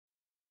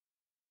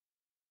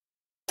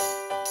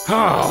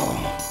Oh,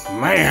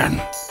 man.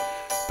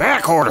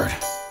 Back ordered.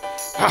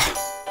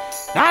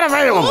 Not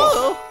available.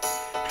 Oh.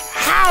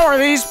 How are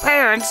these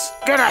parents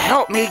gonna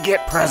help me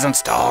get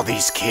presents to all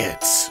these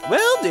kids?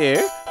 Well,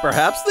 dear,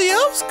 perhaps the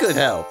elves could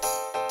help.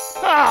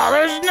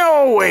 There's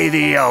no way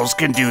the elves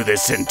can do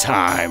this in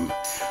time.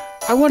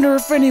 I wonder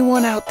if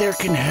anyone out there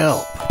can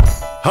help.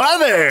 Hi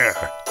there!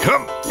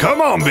 Come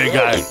on, big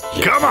guy.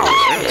 Come on.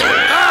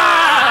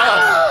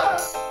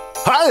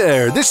 Hi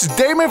there, this is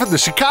Damon from the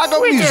Chicago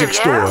Music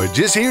Store.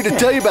 Just here to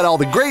tell you about all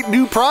the great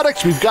new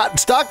products we've got in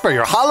stock for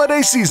your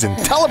holiday season.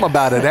 Tell them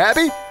about it,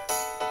 Abby.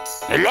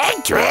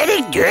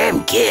 Electronic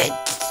drum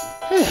kits.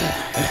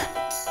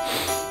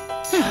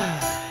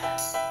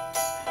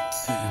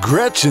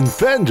 Gretchen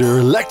Fender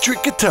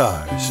electric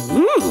guitars.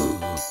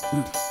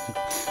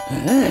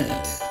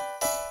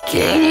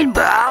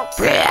 Cannonball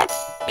prep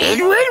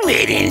and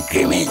one-man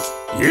instruments.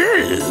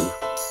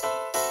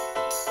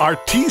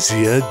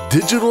 Artesia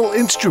digital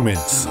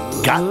instruments.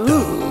 Got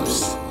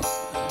those.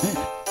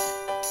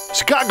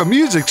 Chicago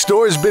Music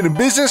Store has been in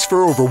business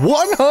for over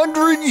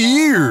 100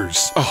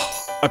 years. Oh,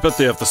 I bet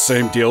they have the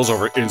same deals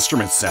over at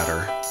Instrument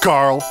Center.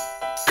 Carl,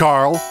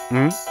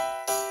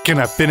 can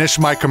I finish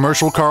my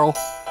commercial, Carl?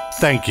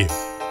 Thank you.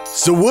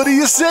 So what do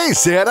you say,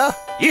 Santa?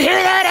 You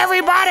hear that,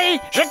 everybody?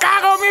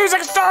 Chicago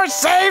Music Store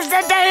saves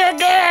the day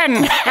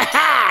again!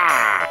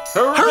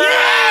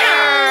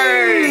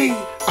 Hooray!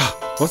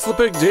 What's the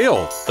big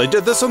deal? They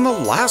did this in the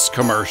last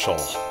commercial.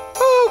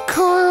 Oh,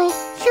 Carl,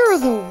 you're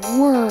the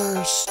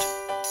worst.